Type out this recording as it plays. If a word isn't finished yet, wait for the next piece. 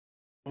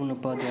ਹੁਣ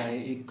ਆਪਾਂ ਅਧਿਆਇ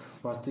 1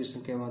 ਵਾਸਤਵਿਕ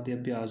ਸੰਖਿਆਵਾਂ ਦੇ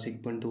ਅਭਿਆਸ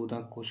 1.2 ਦਾ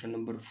ਕੁਐਸਚਨ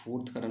ਨੰਬਰ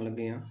 4 ਕਰਨ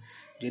ਲੱਗੇ ਹਾਂ,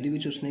 ਜਿਹਦੇ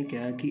ਵਿੱਚ ਉਸਨੇ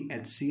ਕਿਹਾ ਕਿ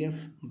HCF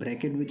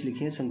ਬ੍ਰੈਕਟ ਵਿੱਚ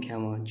ਲਿਖੀਆਂ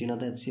ਸੰਖਿਆਵਾਂ ਜਿਨ੍ਹਾਂ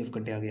ਦਾ HCF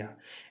ਕੱਢਿਆ ਗਿਆ।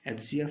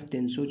 HCF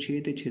 306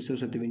 ਅਤੇ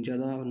 657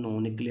 ਦਾ 9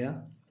 ਨਿਕਲਿਆ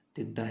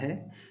ਦਿੱਤਾ ਹੈ,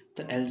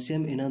 ਤਾਂ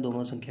LCM ਇਹਨਾਂ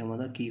ਦੋਵਾਂ ਸੰਖਿਆਵਾਂ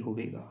ਦਾ ਕੀ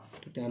ਹੋਵੇਗਾ।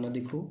 ਤਾਂ ਧਿਆਨ ਨਾਲ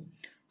ਦੇਖੋ,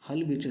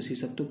 ਹੱਲ ਵਿੱਚ ਅਸੀਂ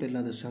ਸਭ ਤੋਂ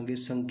ਪਹਿਲਾਂ ਦੱਸਾਂਗੇ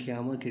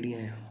ਸੰਖਿਆਵਾਂ ਕਿਹੜੀਆਂ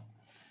ਆ।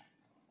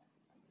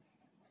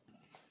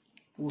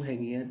 ਉਹ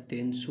ਹੈਗੀਆਂ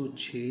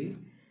 306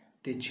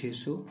 ਅਤੇ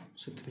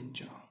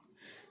 657।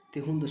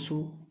 ਅਤੇ ਹੁਣ ਦੱਸੋ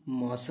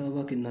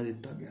ਮਾਸਾਵਾ ਕਿੰਨਾ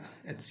ਦਿੱਤਾ ਗਿਆ।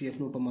 HCF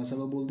ਨੂੰ ਆਪਾਂ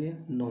ਮਾਸਾਵਾ ਬੋਲਦੇ ਹਾਂ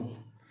 9,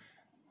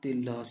 ਅਤੇ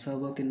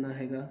ਲਾਸਾਵਾ ਕਿੰਨਾ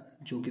ਹੈਗਾ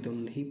ਜੋ ਕਿ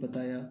ਤੁਹਾਨੂੰ ਨਹੀਂ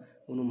ਪਤਾ ਆ,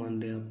 ਉਹਨੂੰ ਮੰਨ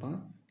ਲਿਆ ਆਪਾਂ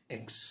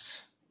X।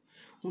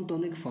 ਹੁਣ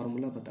ਤੁਹਾਨੂੰ ਇੱਕ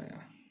ਫਾਰਮੂਲਾ ਪਤਾ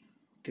ਆ,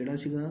 ਕਿਹੜਾ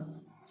ਸੀਗਾ,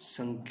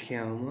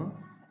 ਸੰਖਿਆਵਾਂ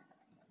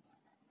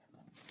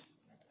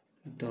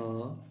ਦਾ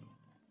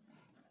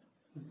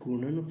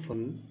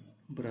ਗੁਣਨਫਲ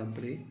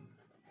ਬਰਾਬਰ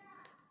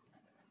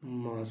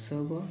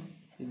ਮਾਸਾਵਾ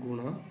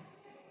ਗੁਣਾ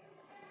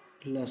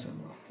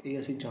ਲਾਸਾਵਾ। ਇਹ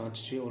ਅਸੀਂ ਜਾਂਚ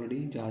 'ਚ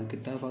ਆਲਰੇਡੀ ਯਾਦ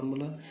ਕੀਤਾ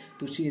ਫਾਰਮੂਲਾ।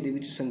 ਤੁਸੀਂ ਇਹਦੇ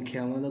ਵਿੱਚ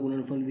ਸੰਖਿਆਵਾਂ ਦਾ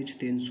ਗੁਣਨਫਲ ਵਿੱਚ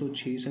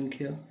 306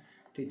 ਸੰਖਿਆ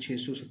ਅਤੇ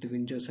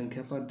 657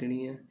 ਸੰਖਿਆ ਭਰ ਦੇਣੀ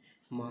ਹੈ,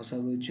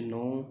 ਮਾਸਾਵਾ ਵਿੱਚ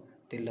 9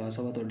 ਅਤੇ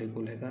ਲਾਸਾਵਾ ਤੁਹਾਡੇ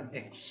ਕੋਲ ਹੈਗਾ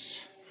X।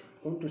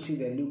 ਹੁਣ ਤੁਸੀਂ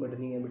ਵੈਲਿਊ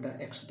ਕੱਢਣੀ ਹੈ ਬੇਟਾ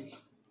X ਦੀ,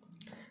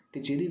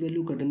 ਅਤੇ ਜਿਹਦੀ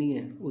ਵੈਲਿਊ ਕੱਢਣੀ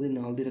ਹੈ ਉਹਦੇ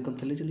ਨਾਲ ਦੀ ਰਕਮ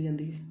ਥੱਲੇ ਚਲੀ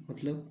ਜਾਂਦੀ ਹੈ।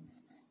 ਮਤਲਬ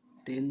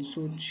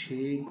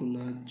 306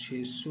 ਗੁਣਾ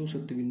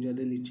 657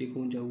 ਦੇ ਨੀਚੇ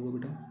ਕੌਣ ਜਾਊਗਾ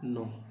ਬੇਟਾ,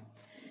 9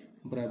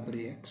 ਬਰਾਬਰ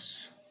X।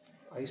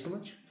 ਆਈ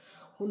ਸਮਝ।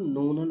 ਹੁਣ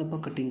 9 ਨਾਲ ਆਪਾਂ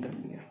ਕਟਿੰਗ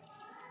ਕਰਨੀ ਆ।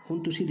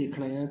 ਹੁਣ ਤੁਸੀਂ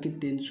ਦੇਖਣਾ ਆ ਕਿ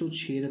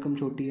 306 ਰਕਮ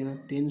ਛੋਟੀ ਹੈ ਨਾ,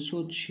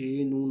 306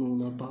 ਨੂੰ 9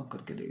 ਨਾਲ ਭਾਗ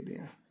ਕਰਕੇ ਦੇਖਦੇ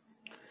ਹਾਂ।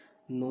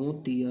 9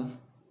 ਤੀਆ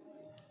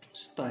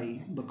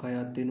 27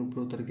 ਬਕਾਇਆ 3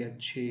 ਉੱਪਰ ਉਤਰ ਗਿਆ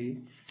 6,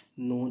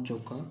 9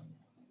 ਚੌਕਾ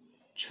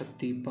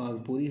 36 ਭਾਗ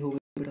ਪੂਰੀ ਹੋ ਗਈ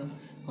ਬੇਟਾ।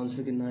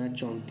 ਆਨਸਰ ਕਿੰਨਾ ਆਇਆ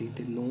 34,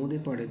 ਅਤੇ 9 ਦੇ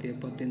ਪਹਾੜੇ 'ਤੇ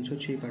ਆਪਾਂ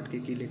 306 ਕੱਟ ਕੇ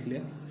ਕੀ ਲਿਖ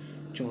ਲਿਆ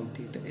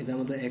 34। ਤਾਂ ਇਹਦਾ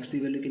ਮਤਲਬ X ਦੀ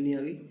ਵੈਲਿਊ ਕਿੰਨੀ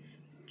ਆ ਗਈ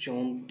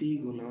 34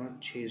 ਗੁਣਾ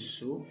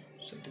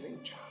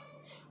 657।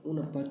 ਹੁਣ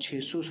ਆਪਾਂ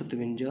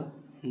 657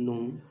 ਨੂੰ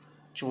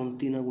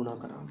 34 ਨਾਲ ਗੁਣਾ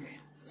ਕਰਾਂਗੇ।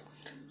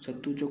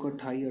 7 ਚੌਕਾ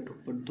 28, 8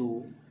 ਉੱਪਰ 2,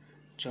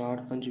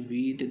 4 5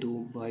 20 ਅਤੇ 2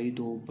 22,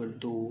 2 ਉੱਪਰ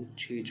 2,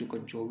 6 ਚੌਕਾ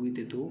 24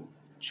 ਅਤੇ 2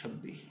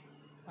 26।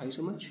 ਆਈ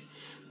ਸਮਝ।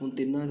 ਹੁਣ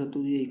 3 7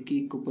 ਦੀ 21,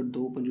 1 ਉੱਪਰ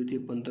 2 5 ਦੀ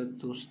 15,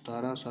 2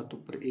 17, 7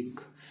 ਉੱਪਰ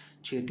 1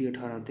 6 ਦੀ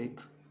 18 ਅਤੇ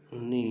 1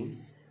 19,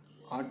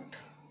 8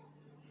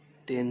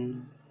 3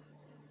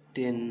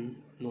 3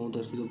 9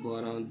 10 ਤੋਂ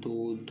 12 2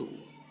 2।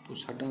 ਤਾਂ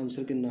ਸਾਡਾ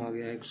ਆਨਸਰ ਕਿੰਨਾ ਆ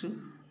ਗਿਆ X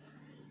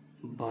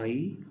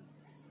 22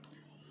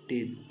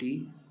 33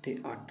 ਅਤੇ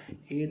 8।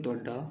 ਇਹ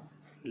ਤੁਹਾਡਾ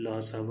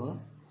ਲਾਸਾਵਾ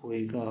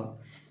ਹੋਏਗਾ।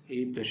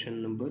 ਇਹ ਪ੍ਰਸ਼ਨ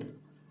ਨੰਬਰ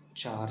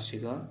 4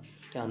 ਸੀਗਾ।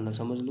 ਧਿਆਨ ਨਾਲ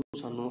ਸਮਝ ਲਓ।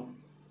 ਸਾਨੂੰ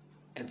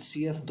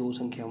HCF 2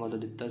 ਸੰਖਿਆਵਾਂ ਦਾ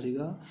ਦਿੱਤਾ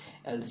ਸੀਗਾ,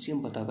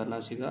 LCM ਪਤਾ ਕਰਨਾ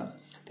ਸੀਗਾ,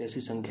 ਅਤੇ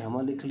ਅਸੀਂ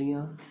ਸੰਖਿਆਵਾਂ ਲਿਖ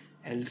ਲਈਆਂ।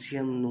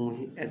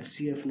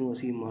 HCF ਨੂੰ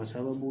ਅਸੀਂ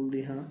ਮਾਸਾਵਾ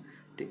ਬੋਲਦੇ ਹਾਂ,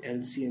 ਅਤੇ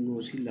LCM ਨੂੰ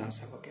ਅਸੀਂ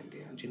ਲਾਸਾਵਾ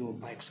ਕਹਿੰਦੇ ਹਾਂ, ਜਿਹਨੂੰ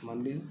ਆਪਾਂ X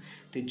ਮੰਨ ਲਿਆ।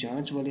 ਅਤੇ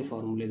ਜਾਂਚ ਵਾਲੇ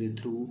ਫਾਰਮੂਲੇ ਦੇ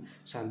ਥਰੂ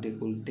ਸਾਡੇ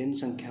ਕੋਲ 3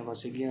 ਸੰਖਿਆਵਾਂ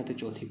ਸੀਗੀਆਂ ਅਤੇ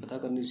ਚੌਥੀ ਪਤਾ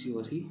ਕਰਨੀ ਸੀ,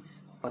 ਉਹ ਅਸੀਂ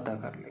ਪਤਾ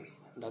ਕਰ ਲਈ।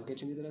 ਲੱਗ ਗਿਆ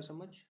ਚੰਗੀ ਤਰ੍ਹਾਂ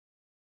ਸਮਝ।